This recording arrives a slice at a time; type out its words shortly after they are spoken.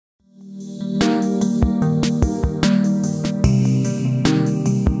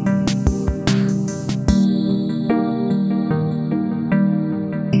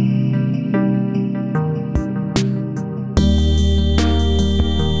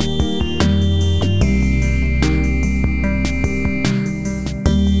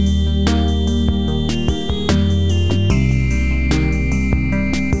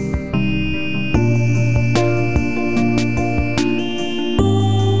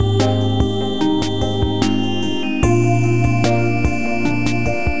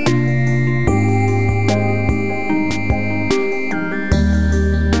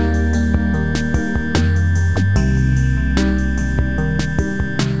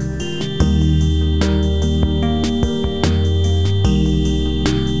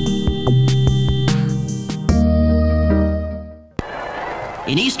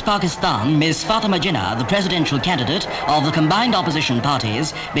In East Pakistan, Miss Fatima Jinnah, the presidential candidate of the combined opposition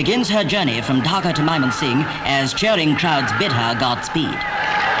parties, begins her journey from Dhaka to Mymensingh as cheering crowds bid her Godspeed.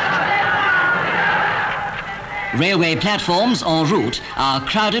 Railway platforms en route are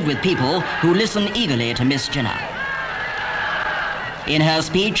crowded with people who listen eagerly to Miss Jinnah. In her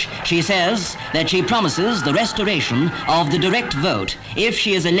speech, she says that she promises the restoration of the direct vote if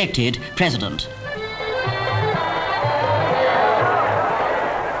she is elected president.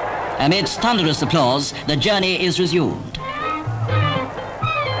 Amidst thunderous applause, the journey is resumed.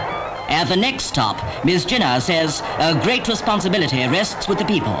 At the next stop, Ms. Jinnah says a great responsibility rests with the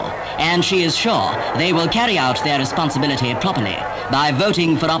people, and she is sure they will carry out their responsibility properly by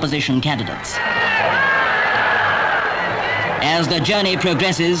voting for opposition candidates. As the journey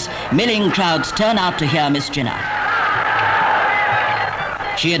progresses, milling crowds turn out to hear Ms. Jinnah.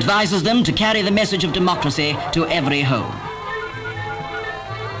 She advises them to carry the message of democracy to every home.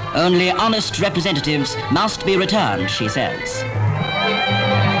 Only honest representatives must be returned, she says.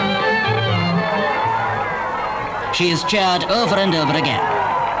 She is cheered over and over again.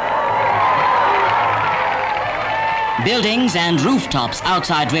 Buildings and rooftops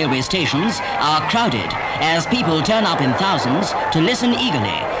outside railway stations are crowded as people turn up in thousands to listen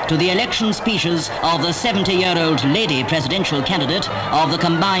eagerly to the election speeches of the 70-year-old lady presidential candidate of the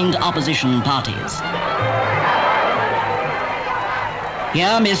combined opposition parties.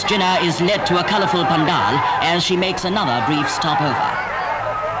 Here, Miss Jinnah is led to a colourful pandal as she makes another brief stopover.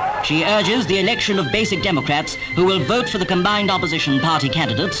 She urges the election of basic Democrats who will vote for the combined opposition party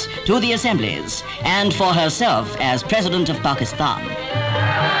candidates to the assemblies and for herself as President of Pakistan.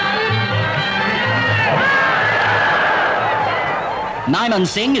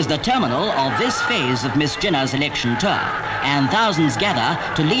 Mymensingh is the terminal of this phase of Miss Jinnah's election tour, and thousands gather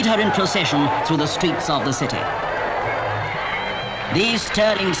to lead her in procession through the streets of the city. These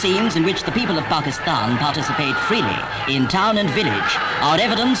stirring scenes in which the people of Pakistan participate freely in town and village are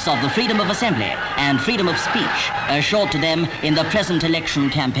evidence of the freedom of assembly and freedom of speech assured to them in the present election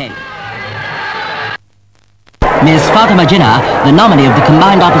campaign. Ms. Fatima Jinnah, the nominee of the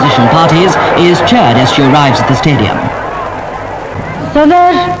combined opposition parties, is cheered as she arrives at the stadium.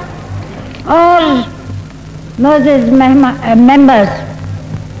 Sadr और मोअज़्ज़िज़ members,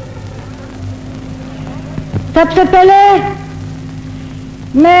 सबसे पहले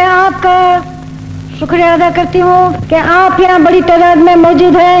मैं आपका शुक्रिया अदा करती हूँ कि आप यहाँ बड़ी तादाद में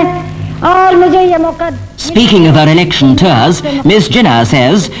मौजूद हैं और मुझे ये मौका. Speaking of her election tours, Ms. Jinnah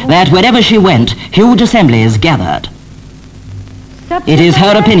says that wherever she went, huge assemblies gathered. It is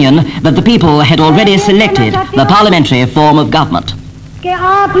her opinion that the people had already selected the parliamentary form of government. कि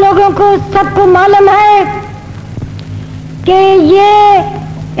आप लोगों को सबको मालूम है कि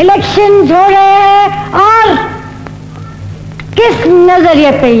ये इलेक्शंस हो रहे हैं और किस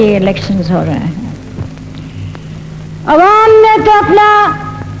नजरिए पे ये इलेक्शंस हो रहे हैं. अवाम ने तो अपना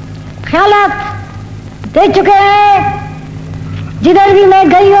ख्यालात दे चुके हैं. जिधर भी मैं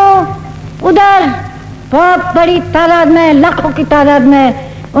गई हूँ उधर बहुत बड़ी तादाद में, लाखों की तादाद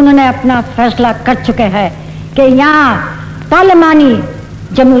में उन्होंने अपना फैसला कर चुके हैं कि यहाँ पार्लिमानी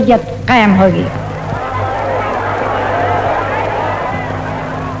जमहूरियत कायम होगी.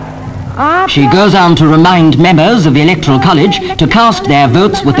 She goes on to remind members of the Electoral College to cast their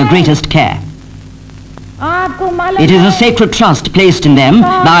votes with the greatest care. It is a sacred trust placed in them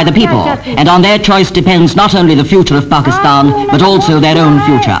by the people, and on their choice depends not only the future of Pakistan, but also their own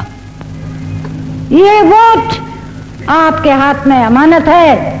future. ये vote आपके हाथ में अमानत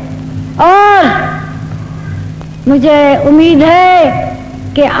है और मुझे उम्मीद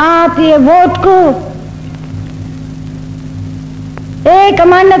है कि आप ये वोट को एक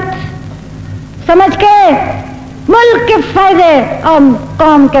अमानत समझ के मुल्क के फायदे और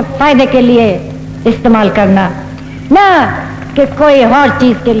कौम के फायदे के लिए इस्तेमाल करना, ना कि कोई और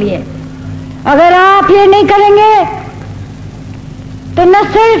चीज के लिए. अगर आप ये नहीं करेंगे तो न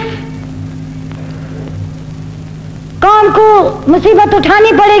सिर्फ कौम को मुसीबत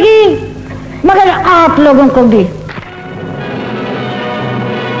उठानी पड़ेगी मगर आप लोगों को भी